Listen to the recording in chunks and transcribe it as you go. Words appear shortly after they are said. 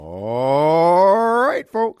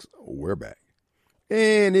we're back.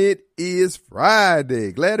 And it is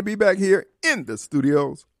Friday. Glad to be back here in the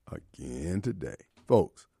studios again today.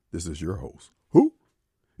 Folks, this is your host. Who?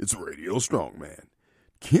 It's Radio Strongman.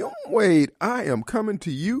 Kim Wade, I am coming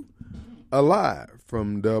to you alive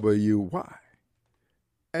from WYAB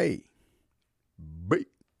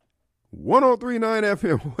 1039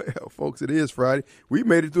 FM. Well, folks, it is Friday. We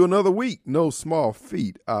made it through another week. No small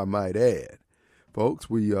feat, I might add. Folks,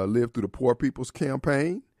 we lived through the Poor People's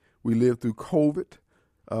Campaign. We lived through COVID,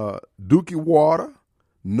 Dookie water,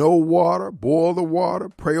 no water, boil the water,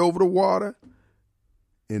 pray over the water.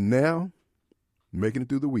 And now, making it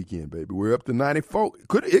through the weekend, baby. We're up to 94.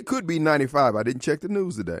 It could be 95. I didn't check the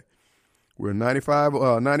news today. We're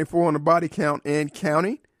 95, 94 on the body count and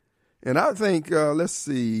counting. And I think, let's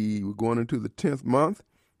see, we're going into the 10th month.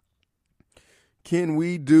 Can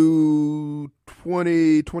we do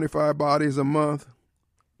 20, 25 bodies a month?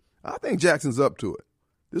 I think Jackson's up to it.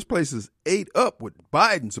 This place is ate up with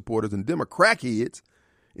Biden supporters and Democrat heads.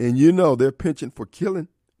 And you know they're pinching for killing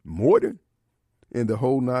Morton and the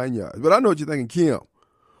whole 9 yards. But I know what you're thinking, Kim.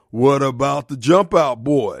 What about the Jump Out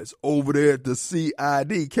Boys over there at the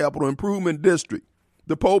CID, Capital Improvement District?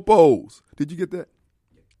 The Popos. Did you get that?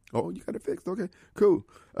 Oh, you got it fixed? Okay, cool.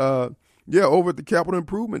 Yeah, over at the Capital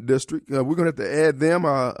Improvement District, we're going to have to add them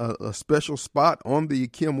a special spot on the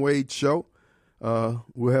Kim Wade Show.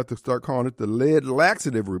 We'll have to start calling it the Lead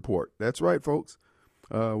Laxative Report. That's right, folks.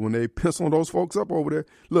 When they pencil those folks up over there.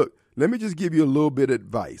 Look, let me just give you a little bit of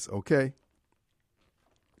advice, okay?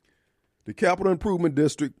 The Capital Improvement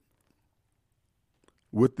District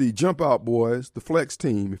with the Jump Out Boys, the flex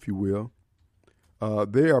team, if you will,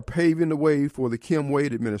 they are paving the way for the Kim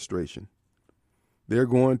Wade administration. They're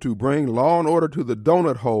going to bring law and order to the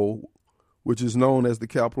donut hole, which is known as the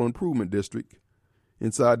Capital Improvement District,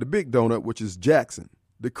 inside the big donut, which is Jackson,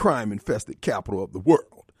 the crime-infested capital of the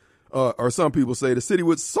world. Or some people say the city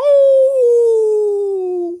with so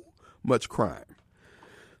much crime.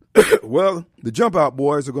 Well, the Jump Out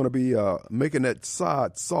Boys are going to be making that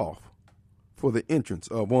sod soft for the entrance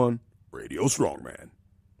of one Radio Strongman.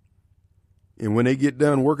 And when they get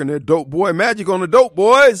done working their dope boy magic on the dope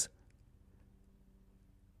boys,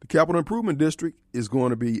 the Capital Improvement District is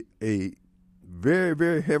going to be a very,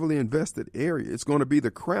 very heavily invested area. It's going to be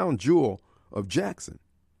the crown jewel of Jackson.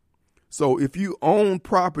 So if you own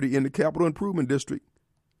property in the Capital Improvement District,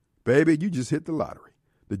 baby, you just hit the lottery.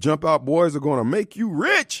 The Jump Out Boys are going to make you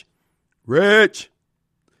rich. Rich.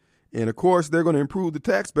 And, of course, they're going to improve the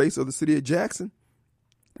tax base of the city of Jackson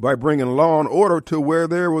by bringing law and order to where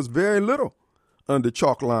there was very little under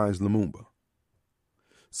Chalk Lines Lumumba.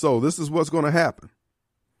 So this is what's going to happen.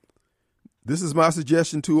 This is my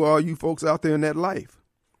suggestion to all you folks out there in that life.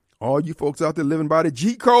 All you folks out there living by the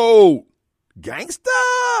G code.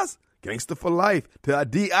 Gangsters. Gangster for life. To a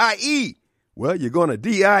DIE. Well, you're going to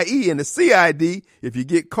DIE in the CID if you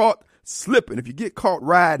get caught slipping, if you get caught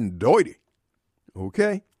riding dirty.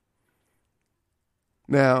 Okay?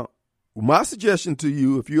 Now, my suggestion to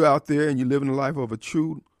you, if you're out there and you're living the life of a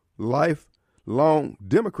true lifelong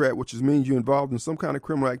Democrat, which means you're involved in some kind of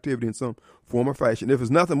criminal activity in some form or fashion, if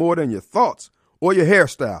it's nothing more than your thoughts or your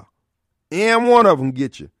hairstyle, and one of them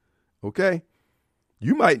get you, okay?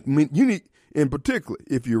 You need, in particular,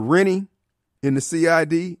 if you're renting in the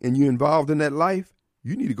CID and you're involved in that life,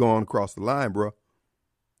 you need to go on across the line, bro.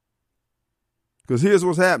 Because here's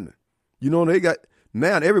what's happening. You know,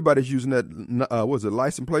 now everybody's using that,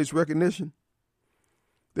 license plate recognition.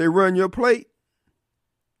 They run your plate.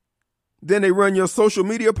 Then they run your social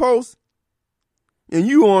media posts. And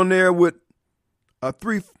you on there with a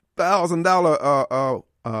 $3,000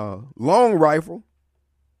 long rifle.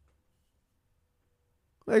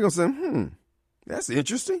 They're going to say, that's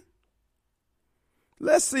interesting.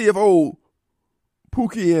 Let's see if old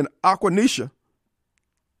Pookie and Aquanisha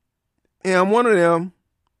and one of them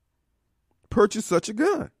purchased such a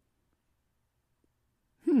gun.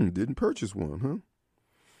 Didn't purchase one, huh?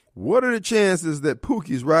 What are the chances that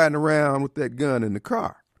Pookie's riding around with that gun in the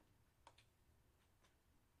car?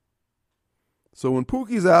 So when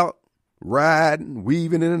Pookie's out riding,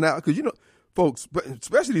 weaving in and out, because, you know, folks,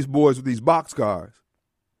 especially these boys with these box cars,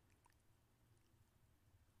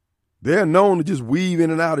 they're known to just weave in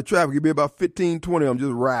and out of traffic. It'd be about 15, 20 of them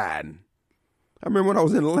just riding. I remember when I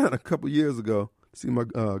was in Atlanta a couple of years ago to see my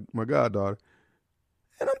goddaughter,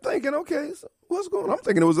 and I'm thinking, okay, so what's going on? I'm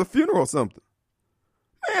thinking it was a funeral or something.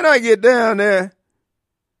 Man, I get down there,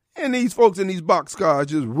 and these folks in these box cars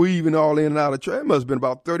just weaving all in and out of traffic. It must have been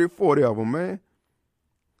about 30 or 40 of them, man.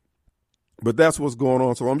 But that's what's going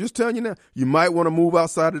on. So I'm just telling you now, you might want to move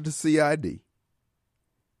outside of the CID.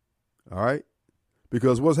 All right?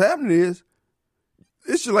 Because what's happening is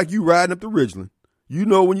it's just like you riding up to Ridgeland. You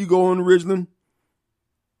know when you go on Ridgeland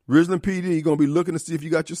PD, you're going to be looking to see if you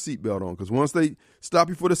got your seatbelt on. Because once they stop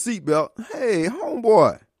you for the seatbelt, hey,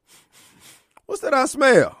 homeboy, what's that I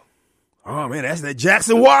smell? Oh, man, that's that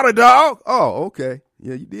Jackson water, dog. Oh, okay.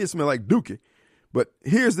 Yeah, you did smell like Dookie. But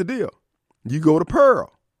here's the deal. You go to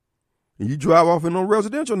Pearl, and you drive off in a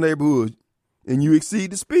residential neighborhood, and you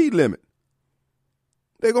exceed the speed limit.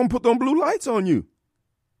 They're going to put them blue lights on you.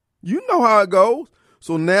 You know how it goes.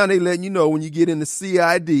 So now they letting you know when you get in the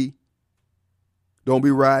CID, don't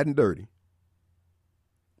be riding dirty.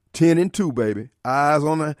 10 and 2, baby. Eyes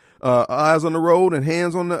on the road and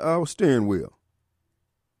hands on the steering wheel.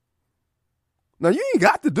 Now, you ain't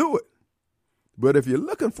got to do it. But if you're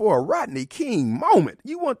looking for a Rodney King moment,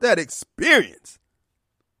 you want that experience,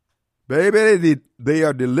 baby, they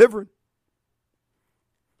are delivering.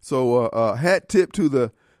 So hat tip to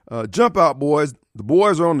the Jump Out boys. The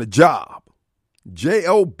boys are on the job.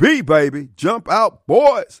 J-O-B, baby. Jump Out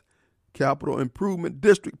boys. Capital Improvement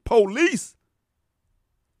District Police.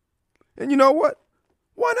 And you know what?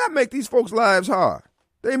 Why not make these folks' lives hard?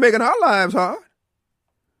 They making our lives hard.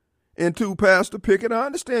 And to Pastor Pickett, I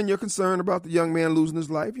understand your concern about the young man losing his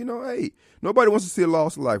life. You know, hey, nobody wants to see a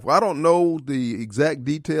loss of life. Well, I don't know the exact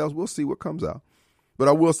details. We'll see what comes out. But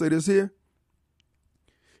I will say this here.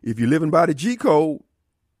 If you're living by the G code,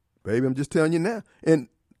 baby, I'm just telling you now. And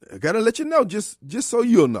I got to let you know, just so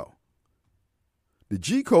you'll know. The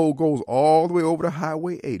G code goes all the way over to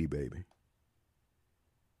Highway 80, baby.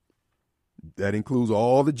 That includes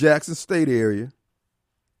all the Jackson State area.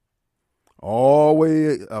 All the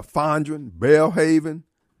way Fondren, Belhaven.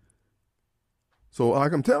 So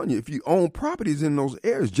like I'm telling you, if you own properties in those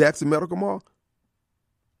areas, Jackson Medical Mall,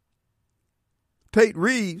 Tate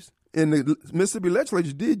Reeves and the Mississippi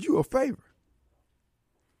legislature did you a favor.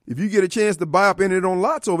 If you get a chance to buy up any of them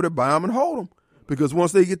lots over there, buy them and hold them. Because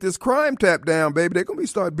once they get this crime tapped down, baby, they're going to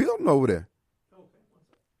start building over there.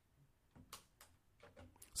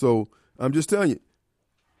 So I'm just telling you,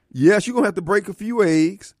 yes, you're going to have to break a few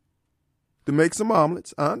eggs to make some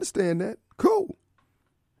omelets. I understand that. Cool.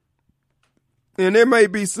 And there may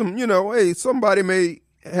be some, hey, somebody may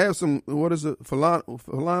have some,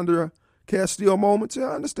 Philander Castile moments. Yeah,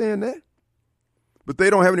 I understand that. But they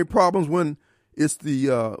don't have any problems when it's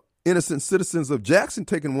the innocent citizens of Jackson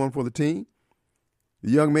taking one for the team. The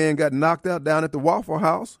young man got knocked out down at the Waffle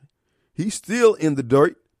House. He's still in the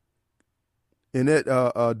dirt. And that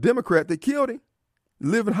Democrat that killed him,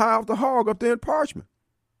 living high off the hog up there in Parchment.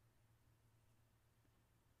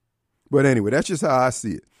 But anyway, that's just how I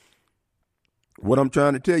see it. What I'm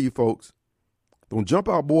trying to tell you, folks, them Jump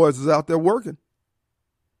Out boys is out there working.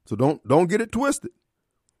 So don't get it twisted.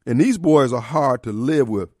 And these boys are hard to live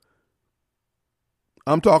with.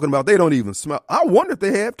 I'm talking about they don't even smile. I wonder if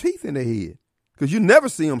they have teeth in their head because you never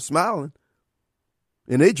see them smiling.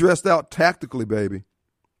 And they dressed out tactically, baby.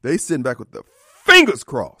 They sitting back with their fingers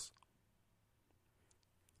crossed.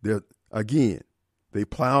 They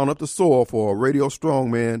plowing up the soil for a radio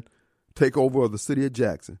strongman takeover of the city of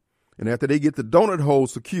Jackson. And after they get the donut hole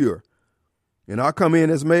secure, and I come in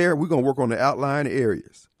as mayor, we're going to work on the outlying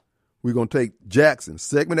areas. We're going to take Jackson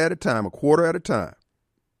segment at a time, a quarter at a time.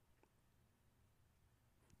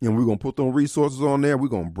 And we're going to put those resources on there. We're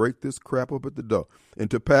going to break this crap up at the door. And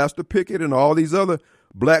to Pastor Pickett and all these other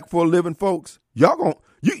black for a living folks, y'all going,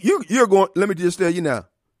 you're going, let me just tell you now,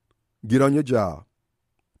 get on your job.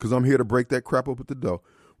 Because I'm here to break that crap up at the door.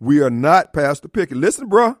 We are not Pastor Pickett. Listen,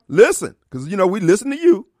 bro, listen. Because, we listen to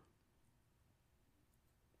you.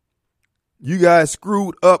 You guys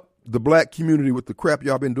screwed up the black community with the crap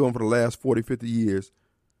y'all been doing for the last 40, 50 years,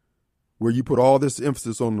 where you put all this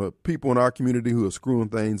emphasis on the people in our community who are screwing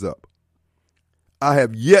things up. I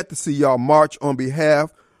have yet to see y'all march on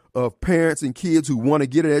behalf of parents and kids who want to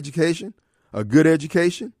get an education, a good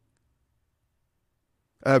education.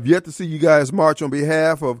 I have yet to see you guys march on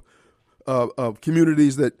behalf of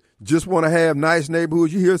communities that just want to have nice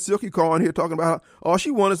neighborhoods. You hear Silky calling here talking about how all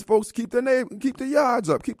she wants is folks to keep their yards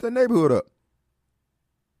up, keep their neighborhood up.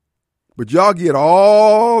 But y'all get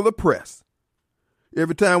all the press.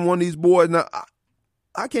 Every time one of these boys, now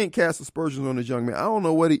I can't cast aspersions on this young man. I don't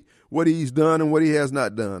know what he's done and what he has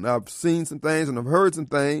not done. I've seen some things and I've heard some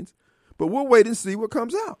things, but we'll wait and see what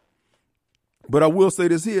comes out. But I will say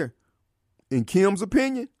this here. In Kim's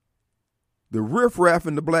opinion, the riffraff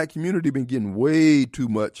in the black community been getting way too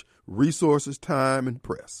much resources, time, and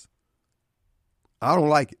press. I don't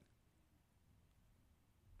like it.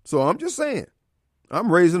 So I'm just saying,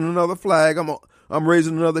 I'm raising another flag. I'm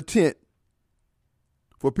raising another tent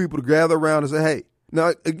for people to gather around and say, hey.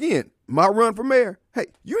 Now, again, my run for mayor, hey,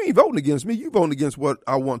 you ain't voting against me. You voting against what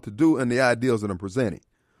I want to do and the ideals that I'm presenting.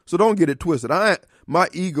 So don't get it twisted. My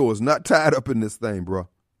ego is not tied up in this thing, bro.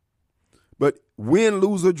 But win,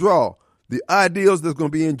 lose, or draw, the ideals that's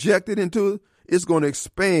going to be injected into it, it's going to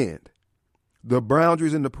expand the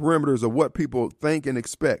boundaries and the perimeters of what people think and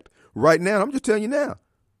expect. Right now, I'm just telling you now,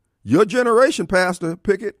 your generation, Pastor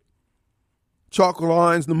Pickett, Chalk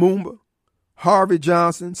Lines, Lumumba, Harvey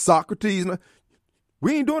Johnson, Socrates,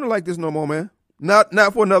 we ain't doing it like this no more, man. Not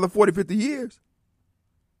for another 40, 50 years.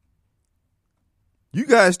 You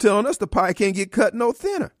guys telling us the pie can't get cut no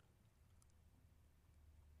thinner.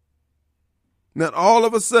 Now, all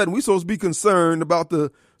of a sudden, we're supposed to be concerned about the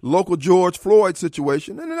local George Floyd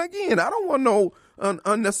situation. And then again, I don't want no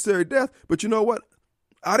unnecessary death. But you know what?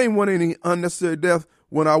 I didn't want any unnecessary death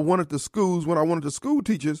when I wanted the school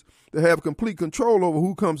teachers to have complete control over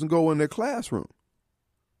who comes and go in their classroom.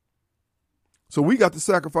 So we got to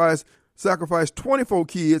sacrifice 24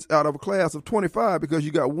 kids out of a class of 25 because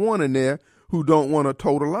you got one in there who don't want to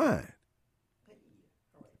toe the line.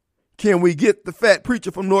 Can we get the fat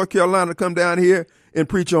preacher from North Carolina to come down here and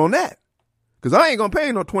preach on that? Because I ain't going to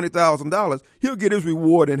pay no $20,000. He'll get his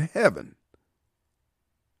reward in heaven.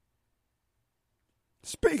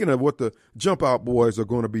 Speaking of what the Jump Out Boys are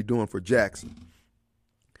going to be doing for Jackson,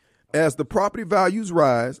 as the property values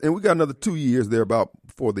rise, and we got another 2 years there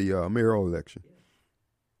before the mayoral election,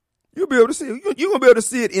 you'll be able to see it. You're going to be able to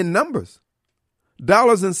see it in numbers,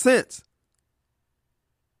 dollars and cents,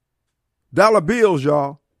 dollar bills,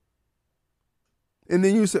 y'all. And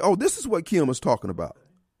then you say, oh, this is what Kim was talking about.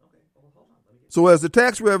 So as the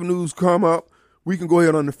tax revenues come up, we can go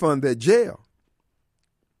ahead and underfund that jail.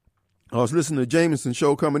 I was listening to Jameson's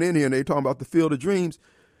show coming in here, and they talking about the Field of Dreams.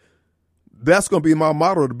 That's going to be my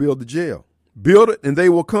motto to build the jail. Build it, and they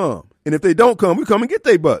will come. And if they don't come, we come and get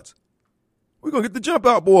their butts. We're going to get the Jump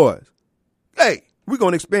Out Boys. Hey, we're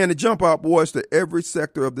going to expand the Jump Out Boys to every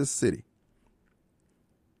sector of this city.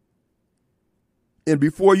 And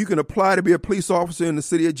before you can apply to be a police officer in the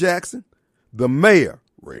city of Jackson, the mayor,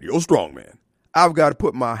 Radio Strongman, I've got to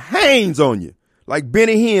put my hands on you. Like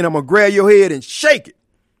Benny Hinn, I'm going to grab your head and shake it.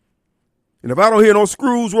 And if I don't hear no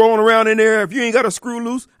screws rolling around in there, if you ain't got a screw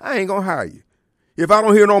loose, I ain't going to hire you. If I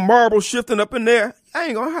don't hear no marble shifting up in there, I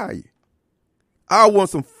ain't going to hire you. I want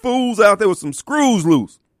some fools out there with some screws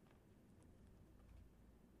loose.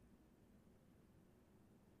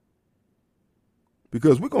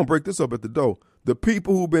 Because we're going to break this up at the door. The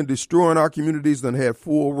people who've been destroying our communities done had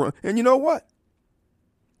full run. And you know what?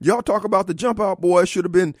 Y'all talk about the Jump Out Boys should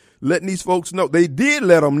have been letting these folks know. They did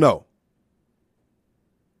let them know.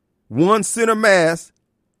 One center mass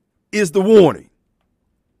is the warning.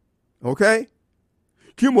 Okay?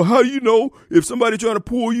 Kim, well, how do you know if somebody trying to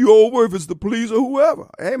pull you over, if it's the police or whoever?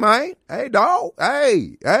 Hey, man. Hey, dog.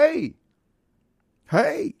 Hey.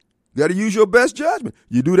 You got to use your best judgment.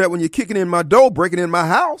 You do that when you're kicking in my door, breaking in my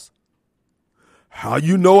house. How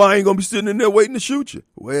you know I ain't going to be sitting in there waiting to shoot you?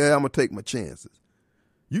 Well, I'm going to take my chances.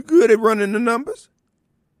 You good at running the numbers?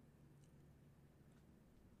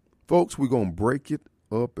 Folks, we're going to break it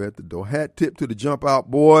up at the door. Hat tip to the Jump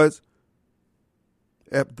Out Boys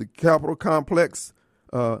at the Capitol Complex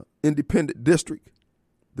Independent District.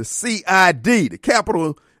 The CID, the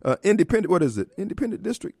Capitol Independent, what is it? Independent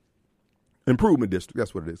District? Improvement District,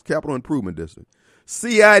 that's what it is. Capital Improvement District.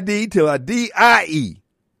 CID till a DIE.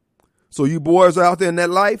 So you boys out there in that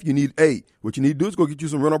life, what you need to do is go get you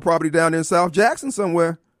some rental property down there in South Jackson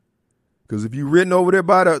somewhere. Because if you're written over there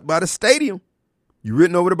by the stadium, you're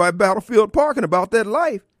written over there by Battlefield Park and about that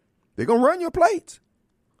life, they're going to run your plates.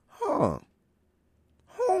 Huh.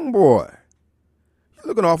 Homeboy. You're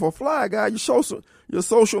looking awful fly, guy. Your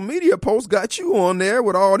social media post got you on there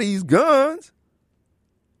with all these guns.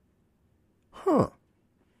 Huh.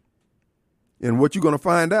 And what you're going to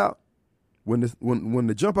find out when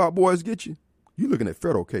the Jump Out Boys get you, you're looking at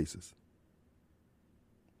federal cases.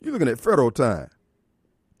 You're looking at federal time.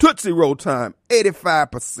 Tootsie Roll time,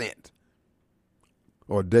 85%.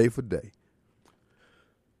 Or day for day.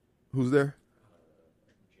 Who's there?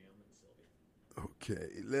 Okay,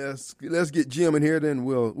 let's get Jim in here, then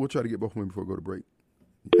we'll try to get both of them before we go to break.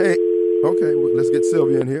 Hey, okay, let's get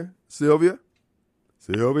Sylvia in here. Sylvia?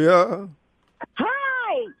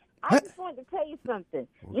 Hi! I just wanted to tell you something.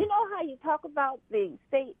 You know how you talk about the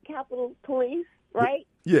state capitol police, right?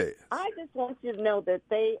 Yes. I just want you to know that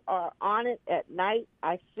they are on it at night.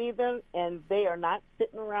 I see them, and they are not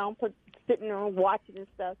sitting around watching and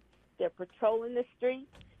stuff. They're patrolling the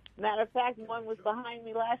streets. Matter of fact, one was behind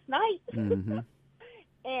me last night. Mm-hmm.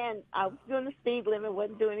 And I was doing the speed limit,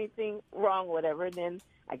 wasn't doing anything wrong or whatever. And then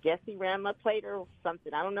I guess he ran my plate or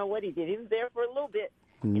something. I don't know what he did. He was there for a little bit.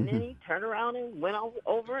 and then he turned around and went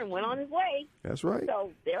over and went on his way. That's right.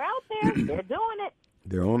 So they're out there. They're doing it.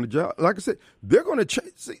 They're on the job. Like I said, they're going to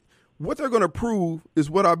change. See, what they're going to prove is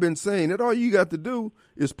what I've been saying. That all you got to do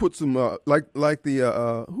is put some, like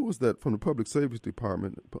the, who was that from the Public Safety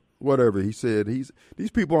Department? Whatever. He said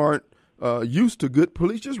these people aren't used to good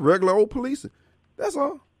police, just regular old policing. That's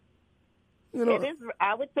all. You know. It is.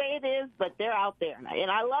 I would say it is, but they're out there.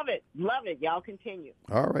 And I love it. Love it. Y'all continue.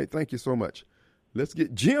 All right. Thank you so much. Let's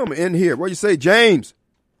get Jim in here. What do you say, James?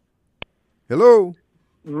 Hello.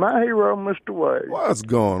 My hero, Mr. Wade. What's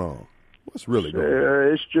going on? What's really going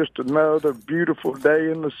on? It's just another beautiful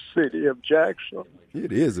day in the city of Jackson.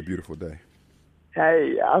 It is a beautiful day.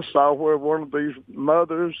 Hey, I saw where one of these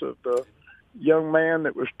mothers of the young man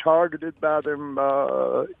that was targeted by them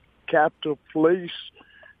Capitol Police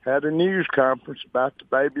had a news conference about the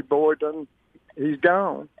baby boy. He's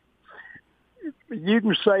gone. You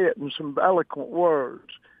can say it in some eloquent words.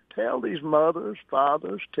 Tell these mothers,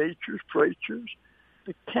 fathers, teachers, preachers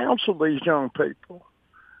to counsel these young people.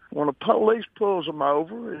 When a police pulls them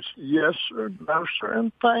over, it's yes, sir, no, sir,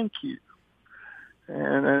 and thank you.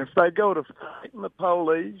 And if they go to fighting the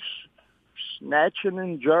police, snatching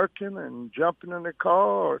and jerking and jumping in the car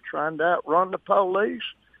or trying to outrun the police,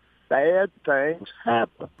 bad things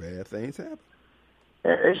happen. Bad things happen.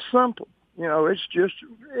 It's simple. It's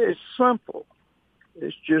simple.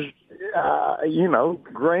 It's just,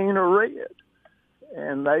 green or red.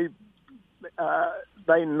 And they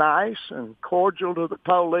nice and cordial to the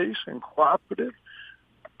police and cooperative.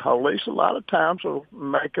 Police a lot of times will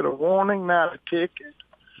make it a warning, not a ticket.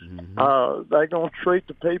 Mm-hmm. They're going to treat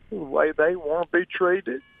the people the way they want to be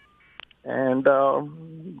treated. And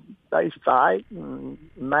they fight and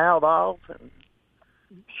mouth off and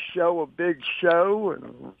show a big show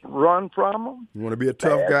and run from them. You want to be a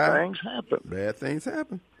tough guy? Bad things happen. Bad things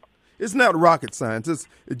happen. It's not rocket science. It's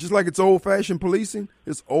just like it's old-fashioned policing.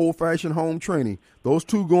 It's old-fashioned home training. Those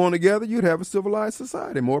two going together, you'd have a civilized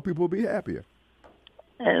society. More people would be happier.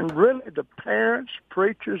 And really, the parents,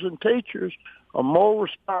 preachers, and teachers are more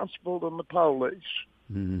responsible than the police.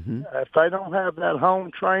 Mm-hmm. If they don't have that home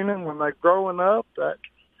training when they're growing up, that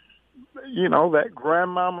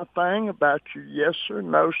grandmama thing about you, yes, sir,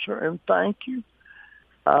 no, sir, and thank you,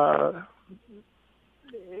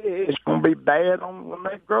 it's going to be bad when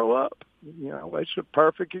they grow up. It's a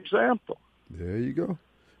perfect example. There you go.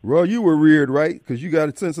 Well, you were reared right because you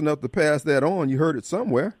got sense enough to pass that on. You heard it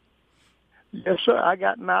somewhere. Yes, sir. I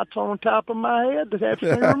got knots on the top of my head that helps me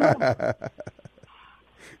remember.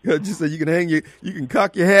 Just so you can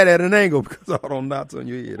cock your hat at an angle because all those knots on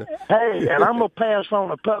your head. Hey, and I'm gonna pass on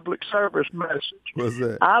a public service message. What's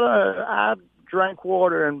that? I drank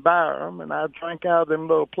water in Byram, and I drank out of them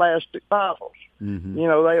little plastic bottles. Mm-hmm.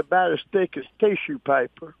 They're about as thick as tissue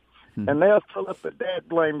paper, and they'll fill up a dead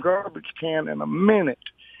blame garbage can in a minute.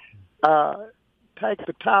 Take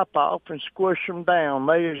the top off and squish them down.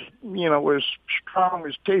 They, as strong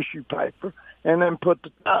as tissue paper, and then put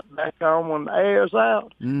the top back on when the air's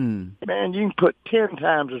out. Man, you can put 10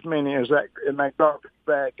 times as many as that in that garbage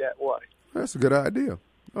bag that way. That's a good idea.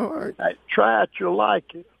 All right. Hey, try it. You'll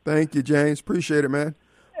like it. Thank you, James. Appreciate it, man.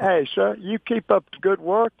 Hey, sir, you keep up the good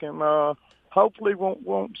work, and hopefully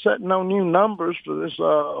won't set no new numbers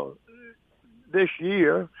for this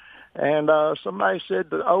year. And somebody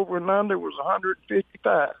said the over and under was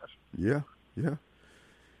 155. Yeah.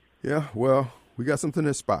 Well, we got something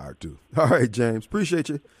to aspire to. All right, James. Appreciate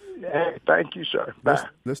you. Hey, thank you, sir. Bye.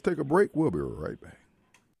 Let's take a break. We'll be right back.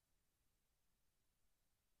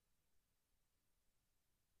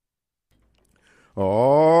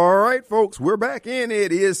 All right, folks, we're back in.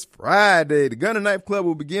 It is Friday. The Gun and Knife Club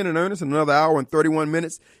will begin in earnest in another hour and 31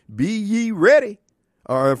 minutes. Be ye ready.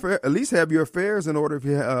 Or at least have your affairs in order. If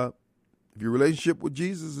your relationship with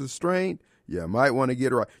Jesus is strained, you might want to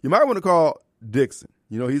get it right. You might want to call Dixon.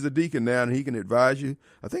 He's a deacon now, and he can advise you.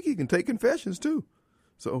 I think he can take confessions, too.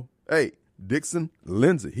 So, hey, Dixon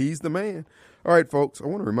Lindsay, he's the man. All right, folks, I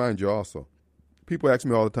want to remind you also. People ask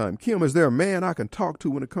me all the time, Kim, is there a man I can talk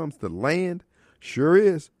to when it comes to land? Sure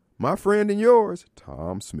is. My friend and yours,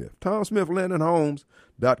 Tom Smith.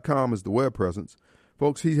 TomSmithLandandHomes.com is the web presence.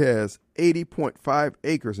 Folks, he has 80.5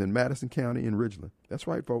 acres in Madison County in Ridgeland. That's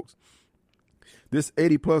right, folks. This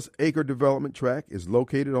 80-plus acre development tract is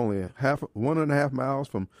located only 1.5 miles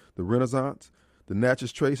from the Renaissance, the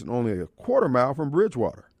Natchez Trace, and only a quarter mile from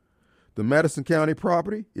Bridgewater. The Madison County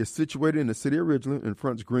property is situated in the city of Ridgeland and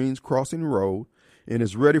fronts Greens Crossing Road and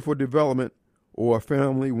is ready for development or a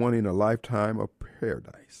family wanting a lifetime of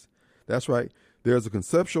paradise. That's right. There's a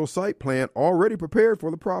conceptual site plan already prepared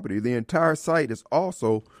for the property. The entire site is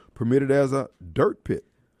also permitted as a dirt pit.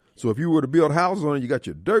 So if you were to build houses on it, you got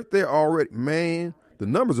your dirt there already. Man, the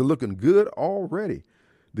numbers are looking good already.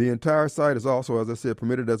 The entire site is also, as I said,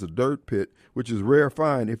 permitted as a dirt pit, which is rare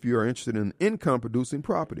find if you are interested in income-producing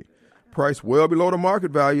property. Price well below the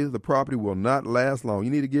market value, the property will not last long.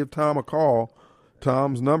 You need to give Tom a call.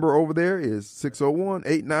 Tom's number over there is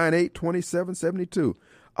 601-898-2772.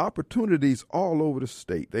 Opportunities all over the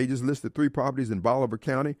state. They just listed 3 properties in Bolivar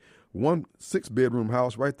County, 1 6-bedroom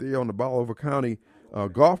house right there on the Bolivar County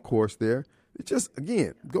golf course there. It's just,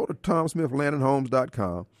 again, go to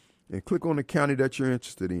TomSmithLandandHomes.com and click on the county that you're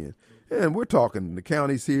interested in. And we're talking the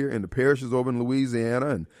counties here and the parishes over in Louisiana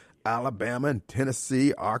and Alabama and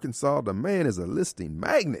Tennessee, Arkansas. The man is a listing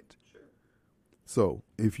magnet. So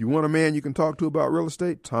if you want a man you can talk to about real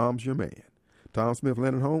estate, Tom's your man.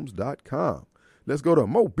 TomSmithLandandHomes.com. Let's go to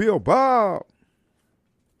Mobile Bob.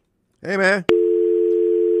 Hey, man.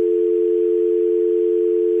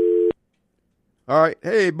 All right.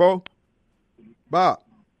 Hey, Bo. Bob.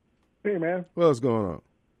 Hey, man. What's going on?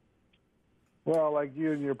 Well, like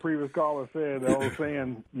you and your previous caller said, the old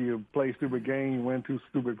saying, you play stupid game, you win 2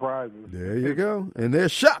 stupid prizes. There you go. And they're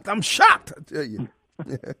shocked. I'm shocked, I tell you.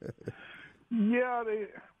 Yeah,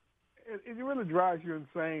 it really drives you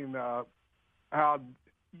insane how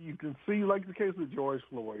you can see, like the case with George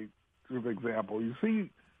Floyd, for example. You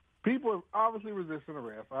see people obviously resisting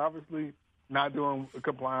arrest, obviously not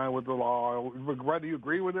complying with the law, whether you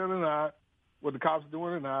agree with it or not, what the cops are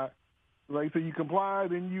doing or not. Like, so you comply,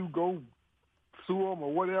 then you go sue them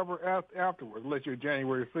or whatever afterwards. Unless you're a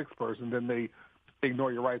January 6th person, then they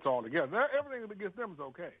ignore your rights altogether. Everything against them is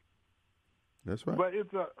okay. That's right. But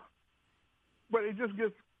but it just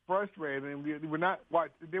gets frustrating. We're not.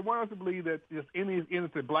 They want us to believe that just any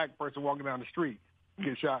innocent black person walking down the street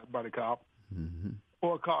gets shot by the cop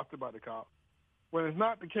or accosted by the cop. When it's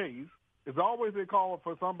not the case, it's always they call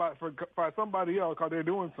for somebody else because they're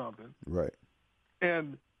doing something. Right.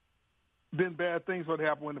 And then bad things would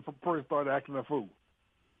happen when the person started acting a fool.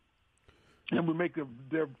 And we make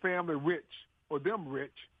their family rich or them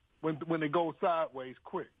rich when they go sideways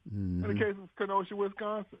quick. In the case of Kenosha,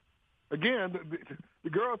 Wisconsin. Again, the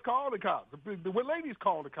girls called the cops. The ladies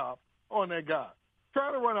called the cops on that guy,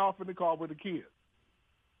 trying to run off in the car with the kids.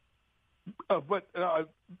 But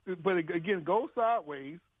again, goes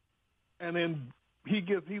sideways, and then he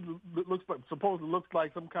supposedly looks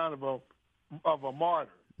like some kind of a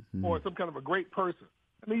martyr or some kind of a great person.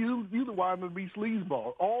 And they usually wind up to be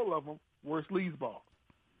sleazeball. All of them were sleazeball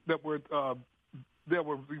that were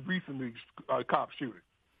recently cop shooting.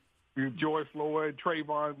 George Floyd,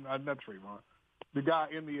 Trayvon, not Trayvon, the guy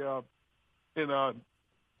in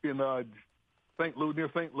St. Louis, near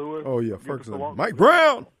St. Louis. Oh yeah, Ferguson. Mike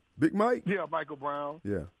Brown, Big Mike. Yeah, Michael Brown.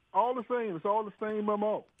 Yeah, all the same. It's all the same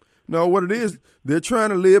MO. No, what it is, they're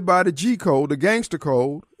trying to live by the G code, the gangster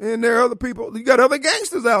code, and there are other people. You got other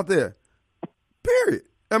gangsters out there. Period.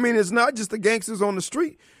 I mean, it's not just the gangsters on the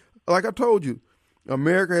street. Like I told you,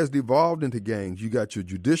 America has devolved into gangs. You got your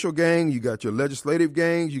judicial gang, you got your legislative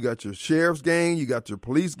gangs, you got your sheriff's gang, you got your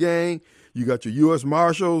police gang, you got your U.S.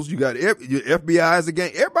 Marshals, you got your FBI is a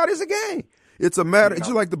gang. Everybody's a gang. It's a matter, it's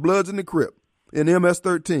just like the Bloods in the Crip in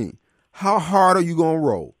MS-13. How hard are you going to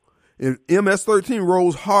roll? If MS-13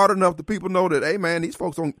 rolls hard enough, the people know that, hey, man, these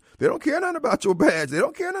folks they don't care nothing about your badge. They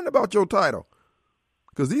don't care nothing about your title.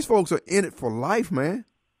 Because these folks are in it for life, man.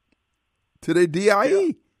 To their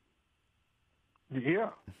DIE. Yeah.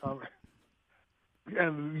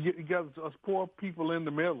 And you got us poor people in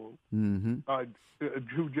the middle who are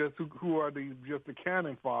just the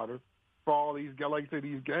cannon fodder for all these, like you say,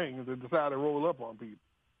 these gangs that decide to roll up on people.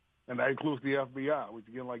 And that includes the FBI, which,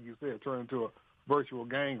 again, like you said, turned into a virtual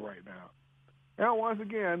gang right now. And once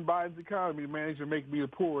again, Biden's economy managed to make me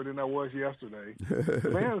poorer than I was yesterday.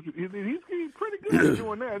 Man, he's pretty good at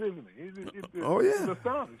doing that, isn't he? It's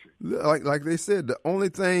astonishing. Like they said, the only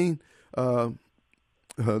thing that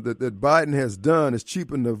Biden has done is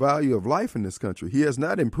cheapen the value of life in this country. He has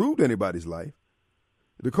not improved anybody's life.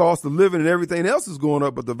 The cost of living and everything else is going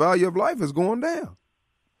up, but the value of life is going down.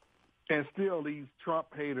 And still, these Trump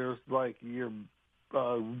haters like your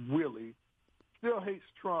Willie still hates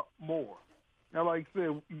Trump more. Now, like I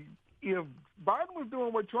said, if Biden was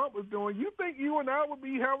doing what Trump was doing, you think you and I would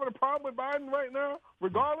be having a problem with Biden right now,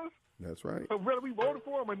 regardless? That's right. Of whether we voted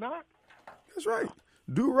for him or not? That's right.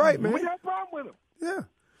 Do right, man. We got a problem with him. Yeah.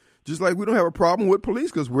 Just like we don't have a problem with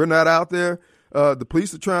police because we're not out there. The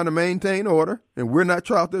police are trying to maintain order, and we're not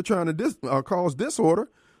out there trying to cause disorder.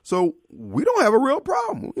 So we don't have a real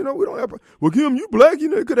problem. You know, we don't have. Well, Kim, you black, you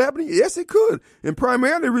know, it could happen to you. Yes, it could. And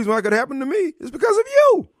primarily the reason why it could happen to me is because of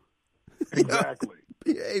you. Exactly.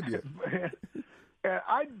 Behavior. And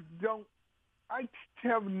I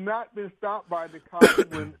have not been stopped by the cops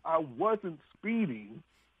when I wasn't speeding.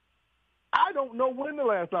 I don't know when the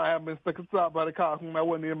last time I have been stopped by the cops when I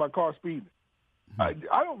wasn't in my car speeding. I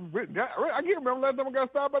can't remember the last time I got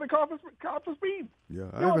stopped by the cops for speeding. Yeah,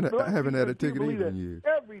 I haven't had a ticket either in years.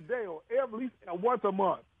 Every day, or at least once a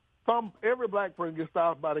month, every black person gets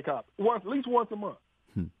stopped by the cops at least once a month.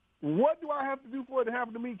 What do I have to do for it to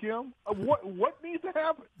happen to me, Kim? What needs to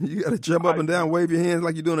happen? You got to jump up and down, wave your hands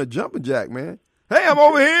like you're doing a jumping jack, man. Hey, I'm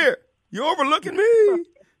over here. You're overlooking me.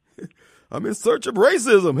 I'm in search of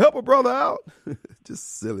racism. Help a brother out.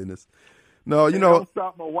 Just silliness. No, they don't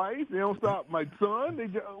stop my wife. They don't stop my son.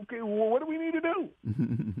 Okay, well, what do we need to do?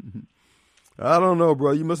 I don't know,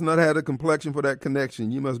 bro. You must not have the complexion for that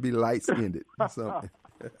connection. You must be light-skinned or something.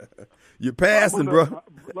 You're passing, bro.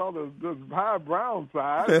 On the high brown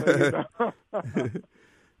side.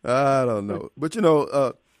 I don't know. But,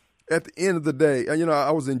 at the end of the day,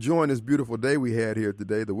 I was enjoying this beautiful day we had here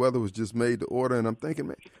today. The weather was just made to order, and I'm thinking,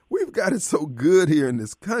 man, we've got it so good here in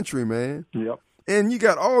this country, man. Yep. And you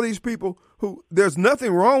got all these people who, there's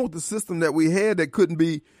nothing wrong with the system that we had that couldn't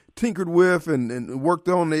be tinkered with and worked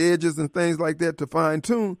on the edges and things like that to fine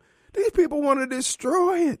tune. These people want to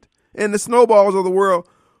destroy it. And the snowballs of the world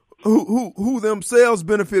who themselves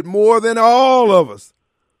benefit more than all of us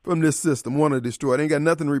from this system want to destroy it. They ain't got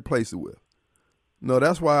nothing to replace it with. No,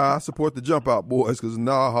 that's why I support the Jump Out Boys, because in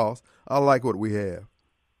our house, I like what we have.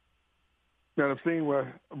 And I've seen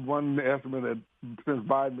one estimate that since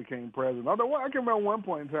Biden became president, although I can remember one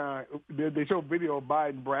point in time, they showed video of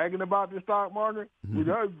Biden bragging about the stock market.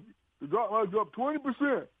 The stock market's up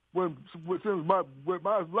 20% since my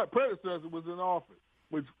predecessor was in office,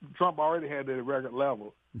 which Trump already had at a record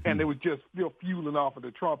level, and they was just still fueling off of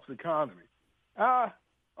the Trump's economy.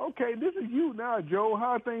 Okay, this is you now, Joe.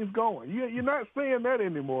 How are things going? You're not saying that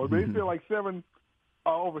anymore. They feel like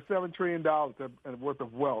over $7 trillion worth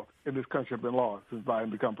of wealth in this country have been lost since Biden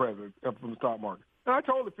become president from the stock market. And I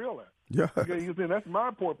totally feel that. Yeah. Okay, you saying that's my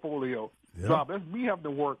portfolio drop. That's me having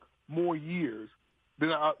to work more years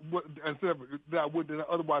than I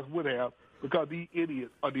otherwise would have, because these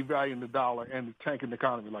idiots are devaluing the dollar and tanking the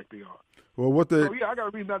economy like they are. Well, I got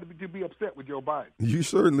a reason not to be upset with Joe Biden. You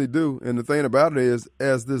certainly do. And the thing about it is,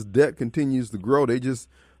 as this debt continues to grow, they just,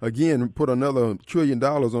 again, put another $1 trillion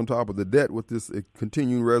on top of the debt with this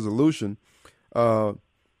continuing resolution.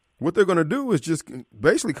 What they're going to do is just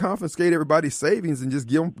basically confiscate everybody's savings and just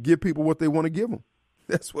give people what they want to give them.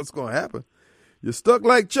 That's what's going to happen. You're stuck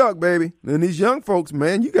like Chuck, baby. And these young folks,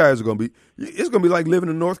 man, you guys are going to be, it's going to be like living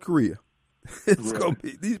in North Korea. It's going to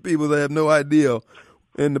be these people that have no idea.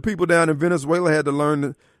 And the people down in Venezuela had to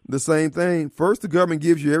learn the same thing. First, the government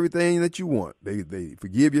gives you everything that you want. They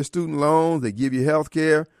forgive your student loans. They give you health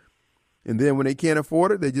care. And then when they can't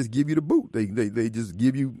afford it, they just give you the boot. They just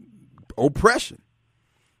give you oppression.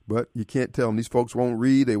 But you can't tell them. These folks won't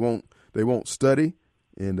read. They won't study.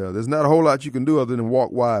 And there's not a whole lot you can do other than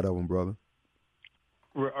walk wide of them, brother.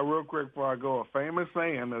 Real quick before I go, a famous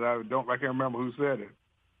saying that I can't remember who said it,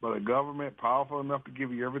 but a government powerful enough to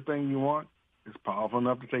give you everything you want is powerful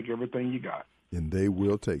enough to take everything you got. And they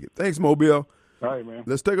will take it. Thanks, Mobile. All right, man.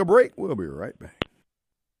 Let's take a break. We'll be right back.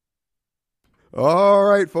 All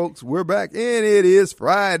right, folks, we're back, and it is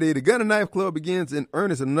Friday. The Gun and Knife Club begins in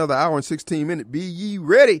earnest in another hour and 16 minutes. Be ye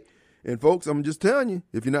ready. And, folks, I'm just telling you,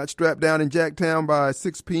 if you're not strapped down in Jacktown by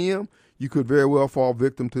 6 p.m., you could very well fall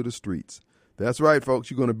victim to the streets. That's right,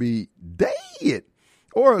 folks. You're going to be dead,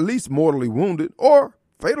 or at least mortally wounded, or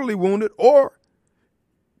fatally wounded, or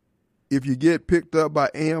if you get picked up by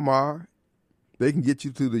AMR, they can get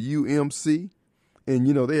you to the UMC.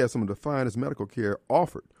 And, they have some of the finest medical care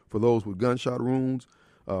offered for those with gunshot wounds,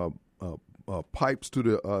 pipes to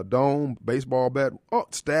the dome, baseball bat,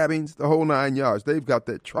 stabbings, the whole 9 yards. They've got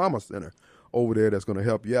that trauma center over there that's going to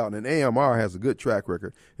help you out. And AMR has a good track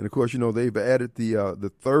record. And, of course, they've added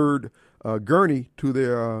the third gurney to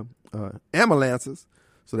their ambulances.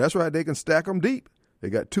 So that's right, they can stack them deep. They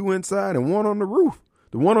got 2 inside and 1 on the roof.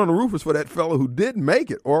 The 1 on the roof is for that fellow who didn't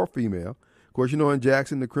make it, or female. Of course, in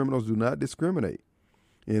Jackson, the criminals do not discriminate.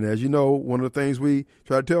 And as you know, one of the things we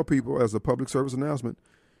try to tell people as a public service announcement,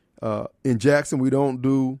 in Jackson, we don't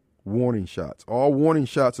do warning shots. All warning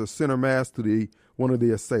shots are center mass to one of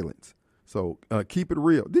the assailants. So keep it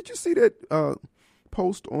real. Did you see that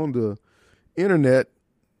post on the internet?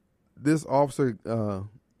 This officer, there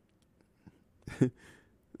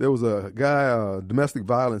was a guy, domestic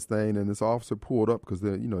violence thing, and this officer pulled up because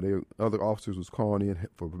the other officers was calling in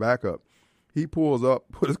for backup. He pulls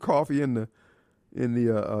up, put his coffee on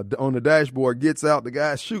the dashboard, gets out. The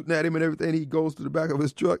guy's shooting at him and everything. He goes to the back of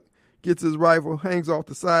his truck, gets his rifle, hangs off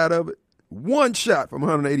the side of it. 1 shot from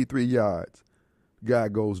 183 yards. guy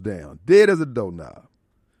goes down, dead as a doorknob.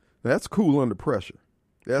 That's cool under pressure.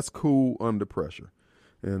 That's cool under pressure.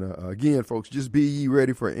 And again, folks, just be ye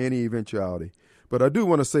ready for any eventuality. But I do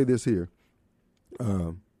want to say this here.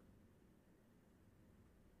 You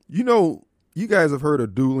know, you guys have heard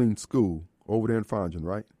of Dueling School over there in Fondren,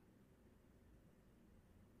 right?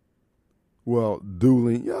 Well,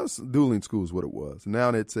 Dueling School is what it was. Now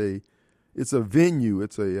it's a venue.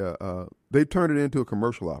 They turned it into a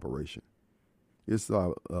commercial operation. It's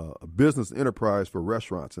a business enterprise for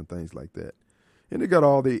restaurants and things like that. And they got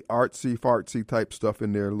all the artsy-fartsy type stuff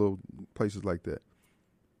in there, little places like that.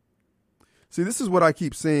 See, this is what I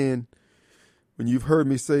keep saying when you've heard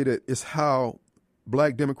me say that it's how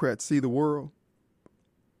black Democrats see the world.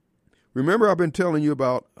 Remember, I've been telling you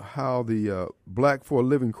about how the Black for a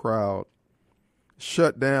Living crowd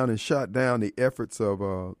shut down and shot down the efforts of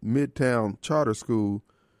Midtown Charter School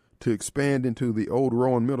to expand into the old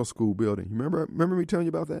Rowan Middle School building. Remember me telling you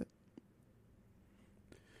about that?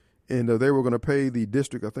 And they were going to pay the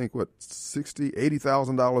district, I think, $60,000,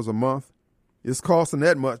 $80,000 a month. It's costing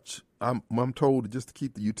that much, I'm told, just to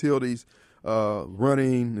keep the utilities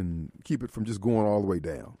running and keep it from just going all the way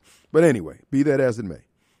down. But anyway, be that as it may,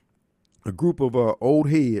 a group of old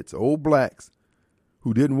heads, old blacks,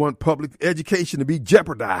 who didn't want public education to be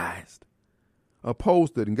jeopardized,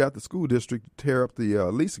 opposed it and got the school district to tear up the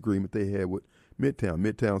lease agreement they had with Midtown.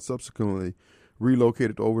 Midtown subsequently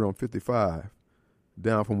relocated over on 55,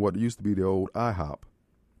 down from what used to be the old IHOP.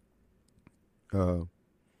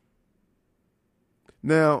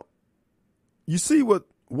 Now, you see what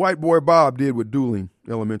White Boy Bob did with Dueling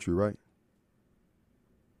Elementary, right?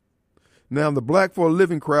 Now, the Black for a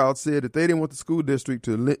Living crowd said that they didn't want the school district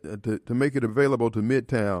to make it available to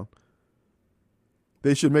Midtown.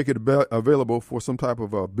 They should make it available for some type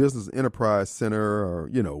of a business enterprise center or,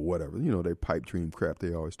 whatever. They pipe dream crap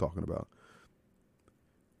they're always talking about.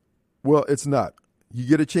 Well, it's not. You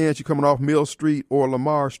get a chance, you're coming off Mill Street or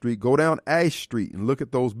Lamar Street, go down Ash Street and look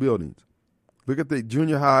at those buildings. Look at the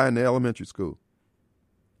junior high and the elementary school.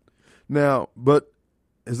 Now, but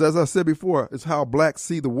as I said before, it's how blacks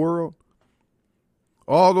see the world.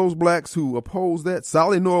 All those blacks who oppose that,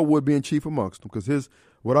 Solly Norwood being chief amongst them, because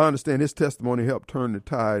what I understand, his testimony helped turn the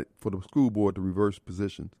tide for the school board to reverse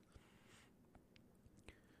positions.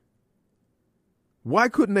 Why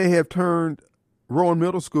couldn't they have turned Rowan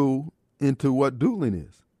Middle School into what Dueling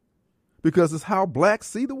is? Because it's how blacks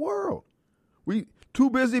see the world. We too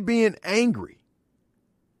busy being angry.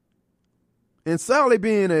 And Solly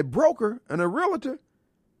being a broker and a realtor,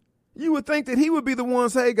 you would think that he would be the one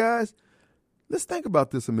say, hey guys, let's think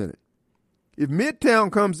about this a minute. If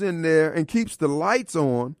Midtown comes in there and keeps the lights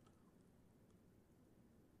on,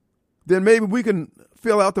 then maybe we can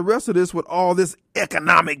fill out the rest of this with all this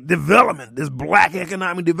economic development, this black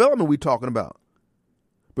economic development we're talking about.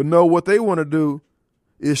 But no, what they want to do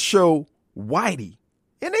is show Whitey.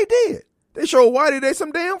 And they did. They showed Whitey they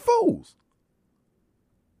some damn fools.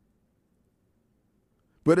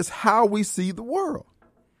 But it's how we see the world.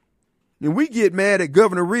 And we get mad at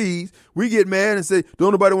Governor Reeves. We get mad and say,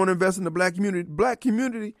 don't nobody want to invest in the black community. Black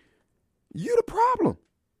community, you the problem.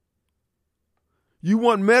 You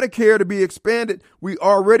want Medicare to be expanded. We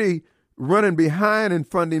already running behind in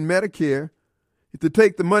funding Medicare. To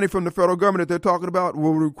take the money from the federal government that they're talking about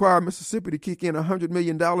will require Mississippi to kick in $100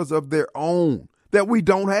 million of their own that we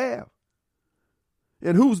don't have.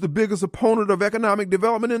 And who's the biggest opponent of economic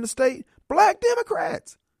development in the state? Black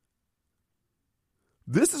Democrats.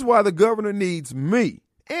 This is why the governor needs me,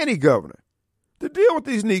 any governor, to deal with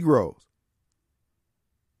these Negroes.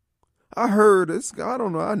 I heard this. I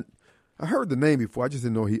don't know. I heard the name before. I just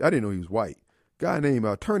didn't know I didn't know he was white. Guy named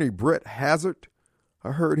Attorney Brett Hazard.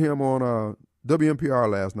 I heard him on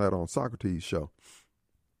WNPR last night on Socrates' show.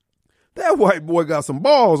 That white boy got some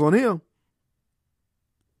balls on him.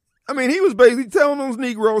 I mean, he was basically telling those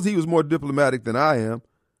Negroes he was more diplomatic than I am.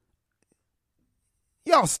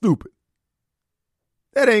 Y'all stupid.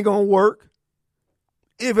 That ain't going to work.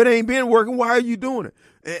 If it ain't been working, why are you doing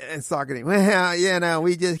it? And Socrates, well,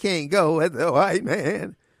 we just can't go with the white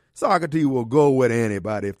man. Socrates will go with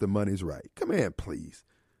anybody if the money's right. Come in, please.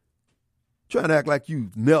 Trying to act like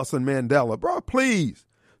you Nelson Mandela. Bro, please.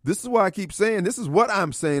 This is why I keep saying, this is what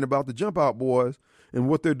I'm saying about the Jump Out Boys and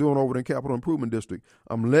what they're doing over in Capital Improvement District.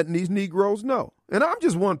 I'm letting these Negroes know. And I'm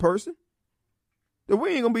just one person. That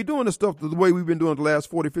we ain't going to be doing the stuff the way we've been doing the last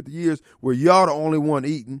 40, 50 years where y'all the only one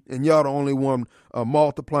eating and y'all the only one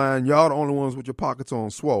multiplying. Y'all the only ones with your pockets on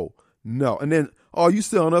swole. No. And then all you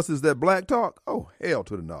selling us is that black talk? Oh, hell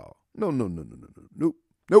to the no. No. Nope.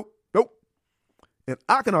 And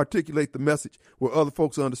I can articulate the message where other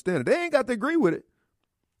folks understand it. They ain't got to agree with it.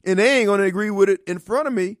 And they ain't going to agree with it in front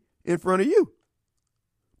of me, in front of you.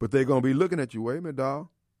 But they're going to be looking at you. Wait a minute, dog.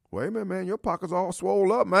 Wait a minute, man. Your pockets all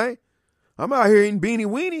swole up, man. I'm out here eating beanie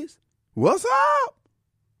weenies. What's up?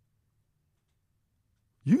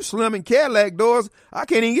 You slamming Cadillac doors. I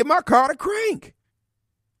can't even get my car to crank.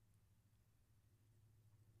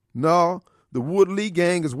 No, the Wood Lee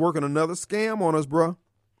gang is working another scam on us, bro.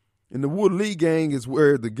 And the Wood Lee gang is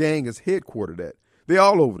where the gang is headquartered at. They're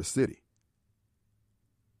all over the city.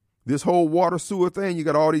 This whole water sewer thing, you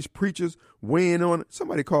got all these preachers weighing on it.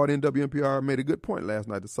 Somebody called NWNPR and made a good point last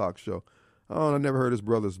night, the Sox show. I never heard his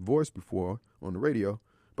brother's voice before on the radio.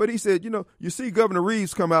 But he said, you see Governor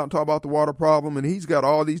Reeves come out and talk about the water problem, and he's got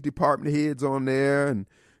all these department heads on there and,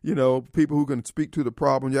 people who can speak to the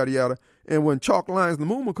problem, yada, yada. And when Chalk Lyons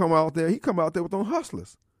Lumumba come out there, he come out there with them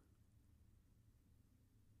hustlers.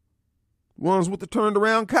 Ones with the turned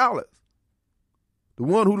around collars. The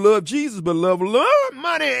one who loved Jesus but loved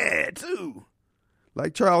money too.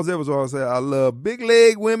 Like Charles Evans always said, I love big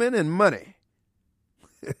leg women and money.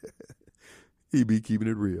 He be keeping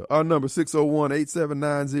it real. Our number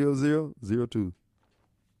 601-879-0002.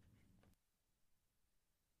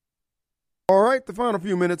 All right, the final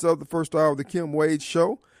few minutes of the first hour of the Kim Wade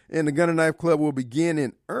Show. And the Gun and Knife Club will begin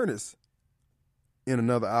in earnest in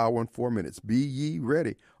another hour and 4 minutes. Be ye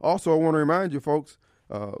ready. Also, I want to remind you, folks,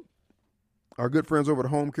 our good friends over at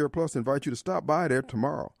Home Care Plus invite you to stop by there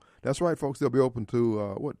tomorrow. That's right, folks. They'll be open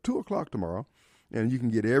to, 2 o'clock tomorrow. And you can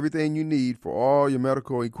get everything you need for all your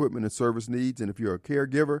medical equipment and service needs. And if you're a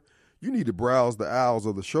caregiver, you need to browse the aisles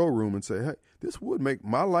of the showroom and say, hey, this would make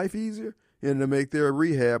my life easier and to make their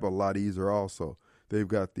rehab a lot easier also. They've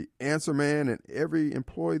got the answer man and every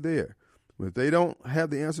employee there. If they don't have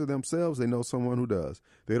the answer themselves, they know someone who does.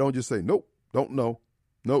 They don't just say, nope, don't know.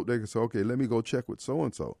 Nope, they can say, okay, let me go check with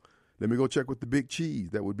so-and-so. Let me go check with the big cheese.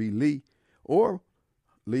 That would be Lee. Or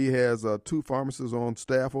Lee has 2 pharmacists on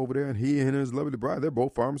staff over there, and he and his lovely bride, they're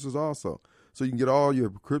both pharmacists also. So you can get all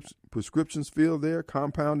your prescriptions filled there,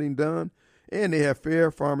 compounding done, and they have fair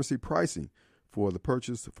pharmacy pricing for the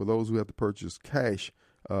purchase, for those who have to purchase cash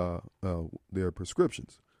their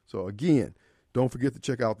prescriptions. So again, don't forget to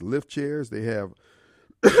check out the lift chairs. They have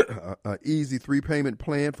an easy 3-payment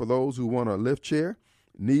plan for those who want a lift chair,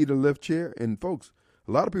 need a lift chair. And folks,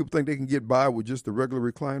 a lot of people think they can get by with just the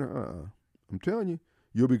regular recliner. I'm telling you,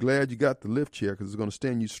 you'll be glad you got the lift chair because it's going to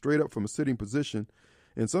stand you straight up from a sitting position.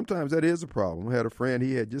 And sometimes that is a problem. I had a friend,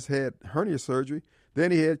 he had just had hernia surgery.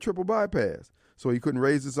 Then he had triple bypass. So he couldn't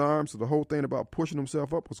raise his arms. So the whole thing about pushing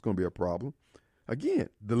himself up was going to be a problem. Again,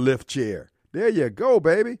 the lift chair. There you go,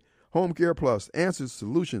 baby. Home Care Plus, answers,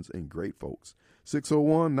 solutions, and great folks.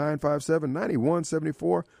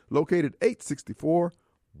 601-957-9174, located 864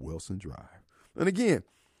 Wilson Drive. And again,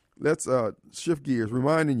 let's shift gears,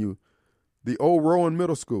 reminding you, the old Rowan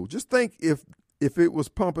Middle School. Just think if it was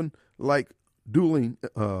pumping like Dueling,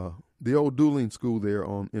 the old Dueling School there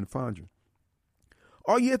in Fondren.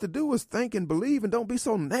 All you have to do is think and believe and don't be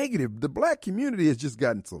so negative. The black community has just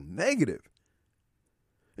gotten so negative.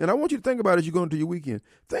 And I want you to think about it as you go into your weekend.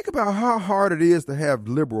 Think about how hard it is to have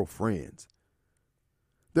liberal friends.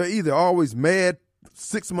 They're either always mad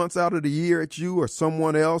 6 months out of the year at you or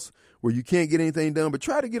someone else where you can't get anything done, but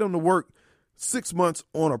try to get them to work 6 months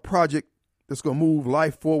on a project that's going to move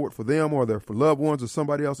life forward for them or for loved ones or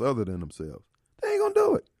somebody else other than themselves. They ain't going to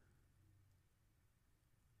do it.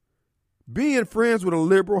 Being friends with a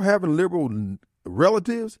liberal, having liberal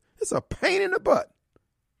relatives, it's a pain in the butt.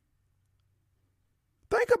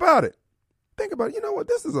 Think about it. Think about it. You know what?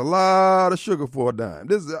 This is a lot of sugar for a dime.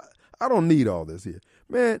 I don't need all this here.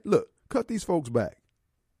 Man, look, cut these folks back.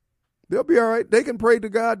 They'll be all right. They can pray to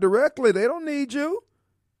God directly. They don't need you.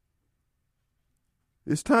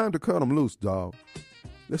 It's time to cut them loose, dog.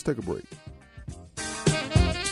 Let's take a break.